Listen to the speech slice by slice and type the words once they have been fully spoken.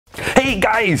Hey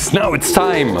guys, now it's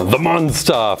time! The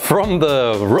Monster from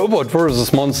the Robot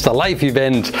vs. Monster live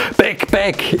event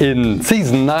back in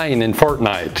Season 9 in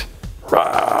Fortnite.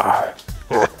 Rah.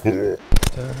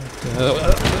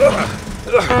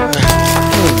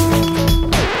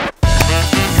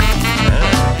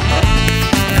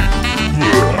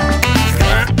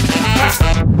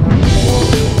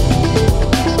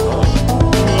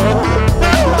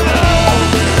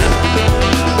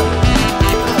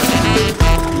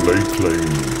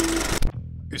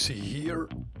 ClayClaim. Is he here?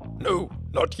 No,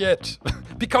 not yet.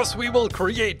 Because we will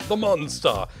create the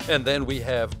monster. And then we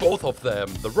have both of them,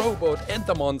 the robot and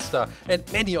the monster. And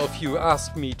many of you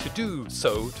asked me to do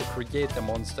so, to create the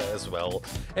monster as well.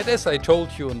 And as I told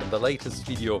you in the latest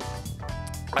video,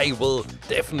 I will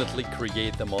definitely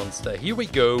create the monster. Here we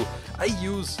go. I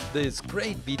used this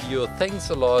great video. Thanks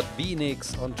a lot,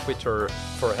 Phoenix on Twitter,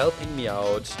 for helping me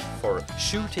out, for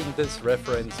shooting this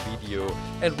reference video.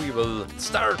 And we will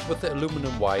start with the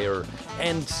aluminum wire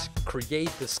and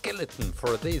create the skeleton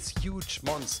for this huge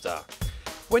monster.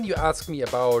 When you ask me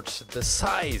about the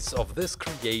size of this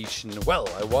creation, well,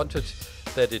 I wanted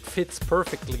that it fits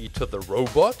perfectly to the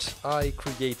robot I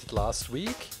created last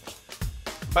week.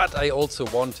 But I also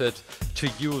wanted to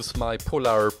use my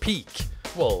polar peak.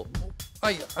 Well,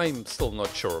 I'm still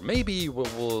not sure. Maybe we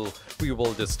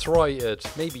will destroy it,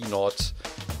 maybe not.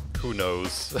 Who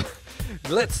knows?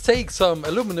 Let's take some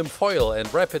aluminum foil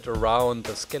and wrap it around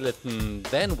the skeleton.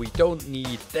 Then we don't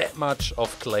need that much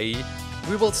of clay.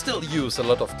 We will still use a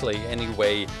lot of clay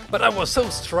anyway, but I was so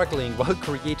struggling while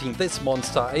creating this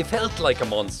monster. I felt like a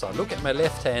monster. Look at my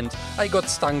left hand. I got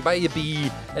stung by a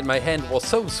bee and my hand was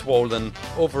so swollen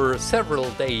over several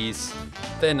days.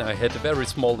 Then I had a very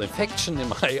small infection in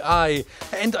my eye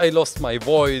and I lost my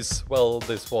voice. Well,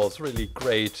 this was really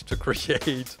great to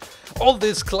create. All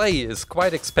this clay is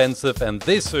quite expensive and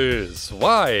this is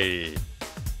why.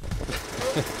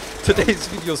 Today's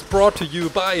video is brought to you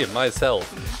by myself.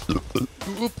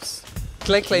 Oops.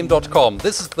 ClayClaim.com.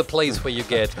 This is the place where you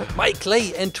get my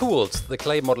clay and tools. The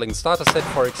clay modeling starter set,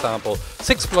 for example,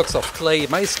 6 blocks of clay,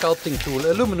 my sculpting tool,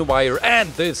 aluminum wire, and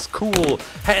this cool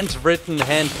handwritten,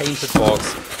 hand-painted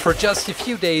box. For just a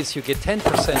few days you get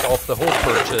 10% off the whole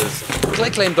purchase.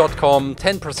 ClayClaim.com,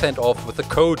 10% off with the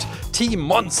code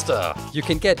teammonster. You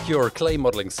can get your clay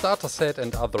modeling starter set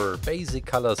and other basic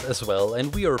colors as well,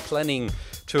 and we are planning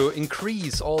to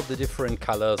increase all the different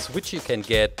colors which you can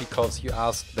get because you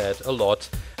asked that a lot.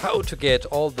 How to get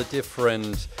all the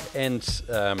different and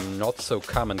not so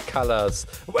common colors.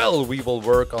 Well, we will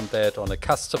work on that on a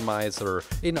customizer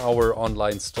in our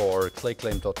online store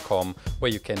ClayClaim.com,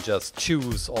 where you can just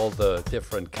choose all the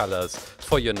different colors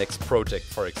for your next project,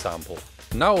 for example.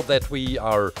 Now that we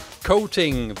are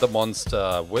coating the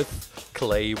monster with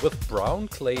clay, with brown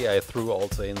clay, I threw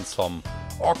also in some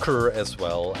ochre as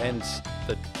well and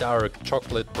the dark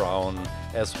chocolate brown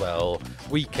as well.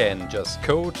 We can just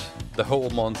coat the whole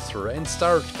monster and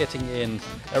start getting in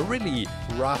a really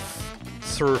rough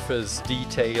surface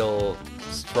detail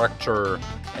structure,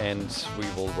 and we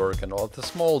will work on all the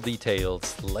small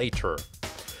details later.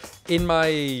 In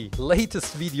my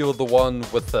latest video, the one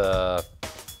with the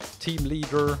team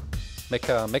leader,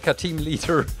 Mecha team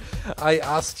leader, I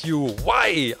asked you,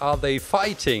 why are they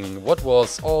fighting? What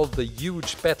was all the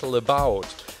huge battle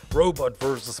about? Robot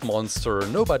versus monster.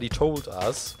 Nobody told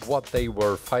us what they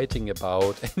were fighting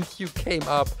about, and you came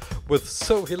up with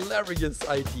so hilarious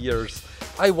ideas.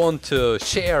 I want to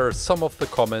share some of the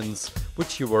comments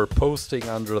which you were posting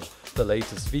under the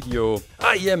latest video.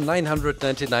 I am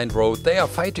 999 wrote, they are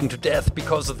fighting to death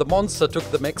because the monster took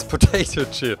the max potato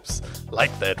chips.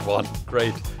 Like that one.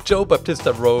 Great. Joe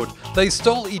Baptista wrote, they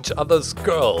stole each other's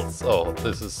girls. Oh,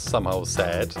 this is somehow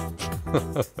sad.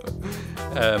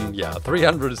 Yeah,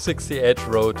 360 Edge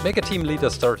wrote, Mega Team Leader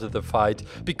started the fight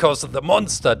because the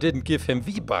monster didn't give him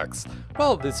V-Bucks.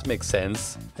 Well, this makes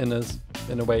sense in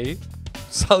a way.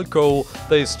 Salco,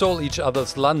 they stole each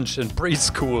other's lunch in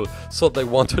preschool, so they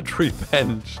wanted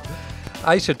revenge.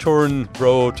 Aisha Turn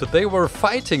wrote, they were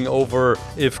fighting over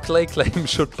if ClayClaim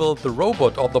should build the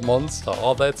robot or the monster.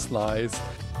 Oh, that's nice.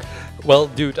 Well,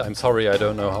 dude, I'm sorry, I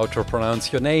don't know how to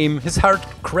pronounce your name. His heart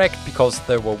cracked because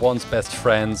they were once best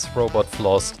friends. Robot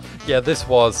flossed. Yeah, this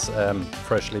was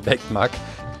freshly baked mug.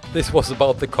 This was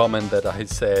about the comment that I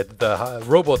said. The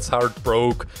robot's heart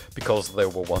broke because they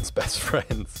were once best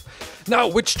friends. Now,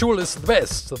 which tool is the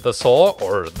best? The saw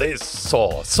or this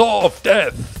saw? Saw of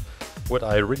death! Would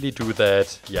I really do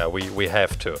that? Yeah, we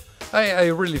have to. I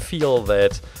really feel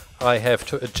that I have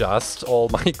to adjust all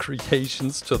my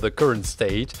creations to the current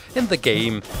state in the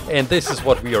game, and this is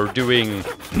what we are doing.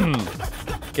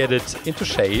 Get it into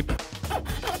shape.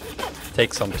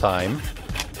 take some time,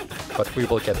 but we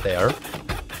will get there.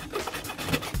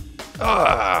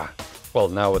 Ah! Well,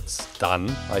 now it's done.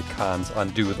 I can't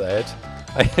undo that.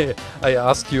 I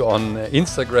asked you on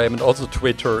Instagram and also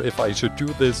Twitter if I should do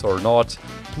this or not.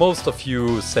 Most of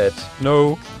you said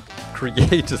no.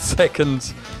 Create a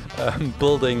second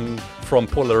building from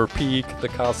Polar Peak, the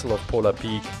castle of Polar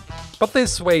Peak. But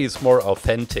this way is more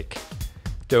authentic.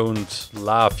 Don't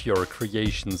love your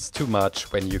creations too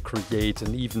much when you create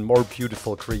an even more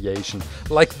beautiful creation,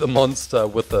 like the monster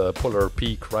with the Polar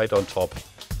Peak right on top.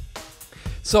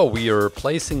 So we are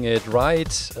placing it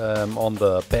right on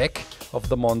the back of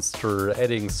the monster,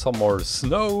 adding some more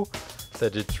snow,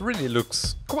 that it really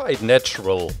looks quite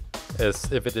natural, as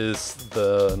if it is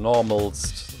the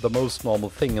most normal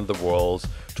thing in the world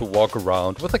to walk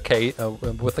around with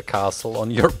a castle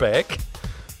on your back,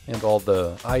 and all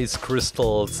the ice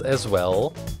crystals as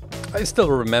well. I still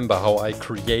remember how I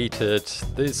created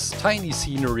this tiny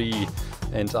scenery,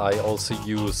 and I also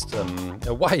used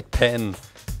a white pen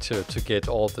to get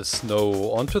all the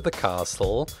snow onto the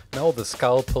castle. Now the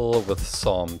scalpel with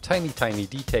some tiny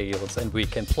details, and we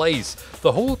can place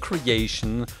the whole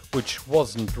creation, which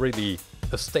wasn't really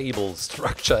a stable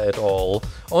structure at all,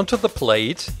 onto the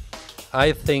plate.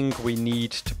 I think we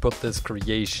need to put this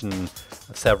creation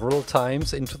several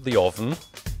times into the oven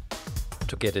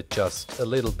to get it just a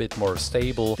little bit more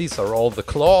stable. These are all the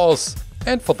claws,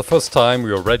 and for the first time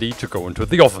we are ready to go into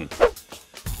the oven.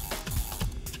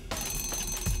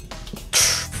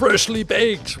 Freshly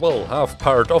baked, well, half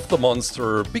part of the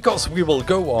monster, because we will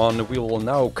go on, we will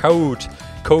now coat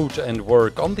and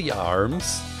work on the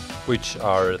arms, which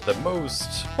are the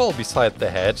most, well, beside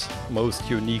the head, most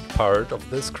unique part of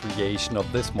this creation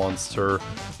of this monster.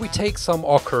 We take some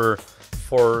ochre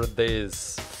for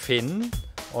this fin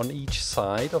on each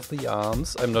side of the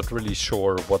arms. I'm not really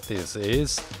sure what this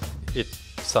is. It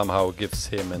somehow gives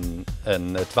him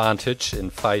an advantage in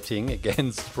fighting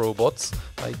against robots,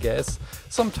 I guess.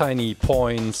 Some tiny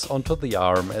points onto the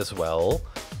arm as well.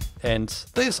 And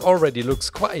this already looks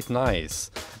quite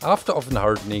nice. After oven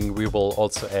hardening we will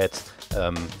also add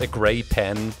a gray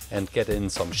pen and get in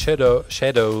some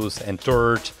shadows and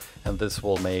dirt, and this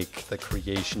will make the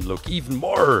creation look even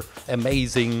more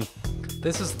amazing.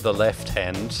 This is the left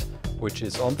hand, which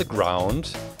is on the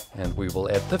ground, and we will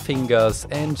add the fingers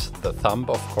and the thumb,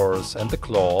 of course, and the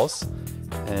claws.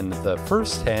 And the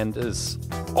first hand is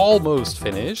almost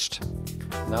finished.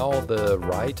 Now the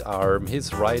right arm,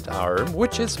 his right arm,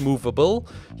 which is movable.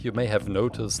 You may have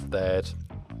noticed that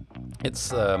it's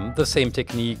the same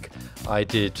technique I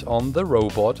did on the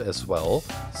robot as well.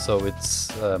 So it's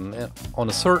on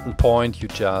a certain point you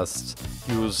just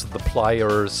use the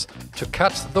pliers to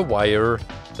cut the wire,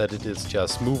 that it is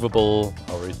just movable,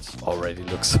 or it already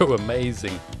looks so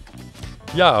amazing.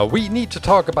 Yeah, we need to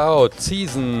talk about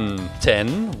Season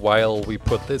 10 while we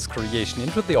put this creation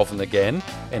into the oven again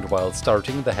and while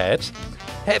starting the head.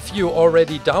 Have you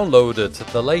already downloaded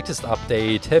the latest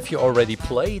update? Have you already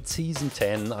played Season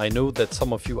 10? I know that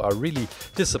some of you are really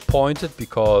disappointed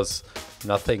because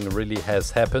nothing really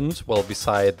has happened. Well,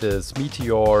 beside this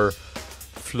meteor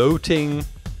floating,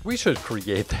 we should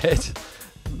create that.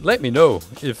 Let me know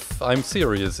if I'm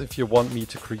serious, if you want me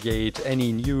to create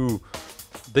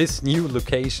this new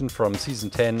location from Season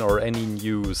 10 or any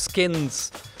new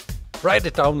skins. Write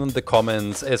it down in the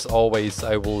comments. As always,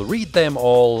 I will read them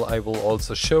all. I will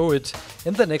also show it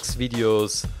in the next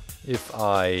videos if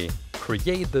I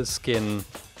create the skin.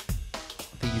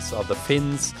 These are the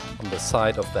fins on the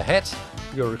side of the head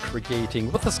we are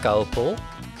creating with a scalpel,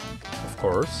 of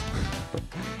course.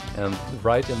 And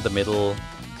right in the middle,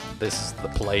 this is the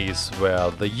place where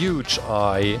the huge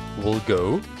eye will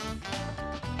go.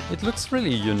 It looks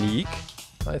really unique,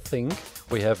 I think.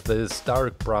 We have this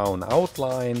dark brown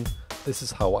outline. This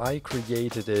is how I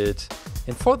created it.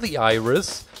 And for the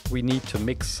iris, we need to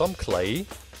mix some clay,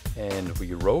 and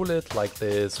we roll it like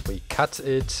this, we cut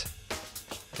it,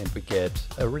 and we get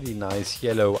a really nice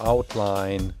yellow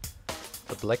outline,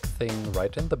 the black thing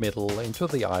right in the middle into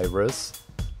the iris,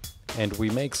 and we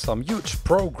make some huge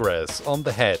progress on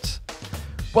the head.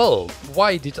 Well,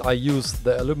 why did I use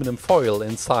the aluminum foil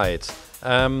inside?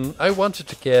 I wanted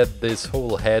to get this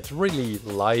whole head really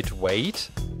lightweight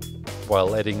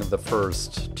while adding the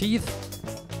first teeth,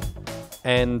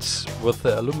 and with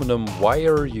the aluminum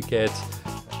wire you get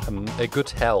a good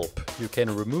help. You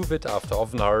can remove it after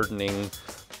oven hardening,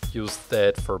 use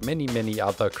that for many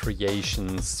other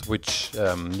creations which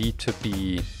need to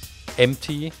be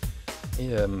empty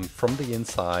from the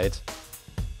inside.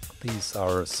 These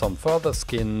are some further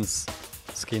skin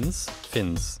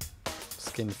fins.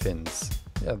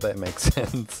 Yeah, that makes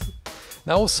sense.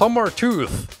 Now some more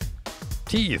tooth.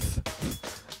 teeth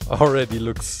already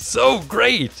looks so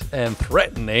great and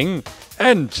threatening,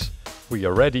 and we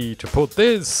are ready to put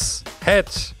this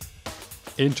head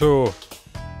into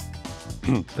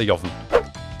the oven.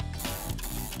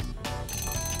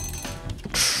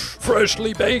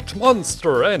 Freshly baked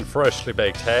monster and freshly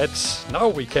baked head. Now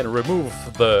we can remove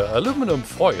the aluminum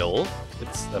foil.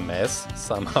 It's a mess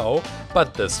somehow,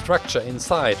 but the structure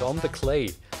inside on the clay,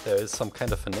 there is some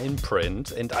kind of an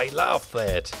imprint, and I love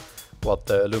that. What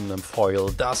the aluminum foil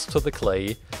does to the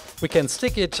clay. We can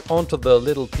stick it onto the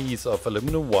little piece of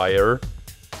aluminum wire,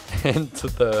 and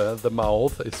the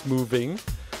mouth is moving,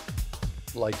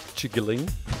 like jiggling.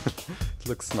 It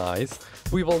looks nice.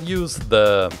 We will use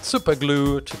the super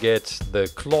glue to get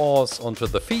the claws onto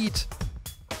the feet.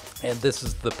 And this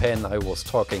is the pen I was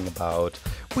talking about.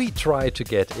 We try to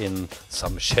get in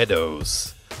some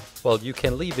shadows. Well, you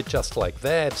can leave it just like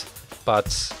that,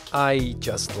 but I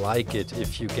just like it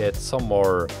if you get some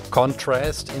more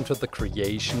contrast into the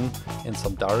creation and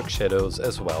some dark shadows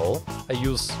as well. I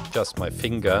use just my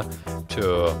finger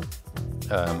to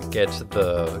get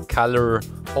the color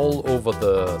all over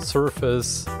the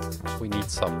surface. We need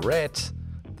some red.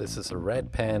 This is a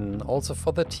red pen also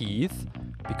for the teeth,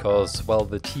 because, well,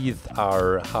 the teeth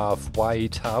are half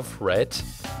white, half red.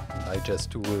 I just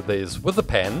do this with a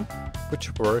pen,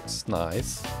 which works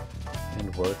nice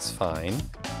and works fine.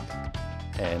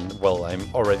 And, well, I'm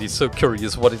already so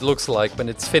curious what it looks like when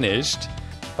it's finished.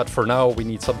 But for now we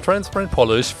need some transparent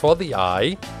polish for the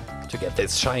eye to get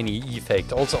this shiny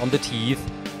effect also on the teeth.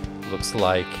 Looks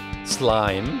like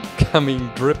slime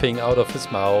coming dripping out of his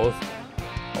mouth.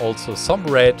 Also some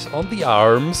red on the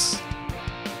arms.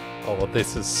 Oh,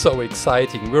 this is so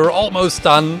exciting. We're almost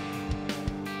done.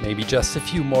 Maybe just a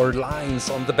few more lines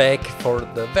on the back for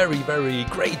the very, very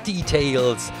great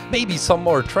details. Maybe some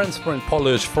more transparent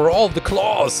polish for all the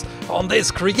claws on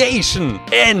this creation.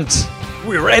 And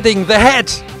we're adding the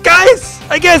head. Guys,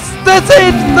 I guess that's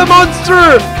it! The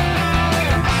monster!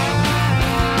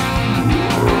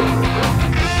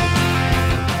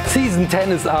 Season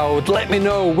 10 is out. Let me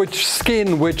know which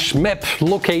skin, which map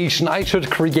location I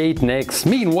should create next.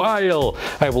 Meanwhile,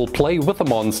 I will play with the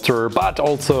monster, but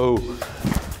also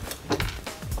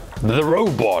the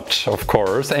robot, of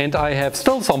course, and I have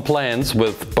still some plans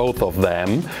with both of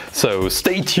them, so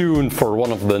stay tuned for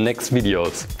one of the next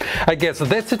videos. I guess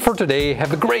that's it for today.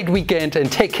 Have a great weekend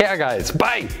and take care, guys.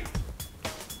 Bye!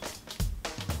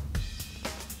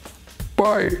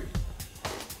 Bye!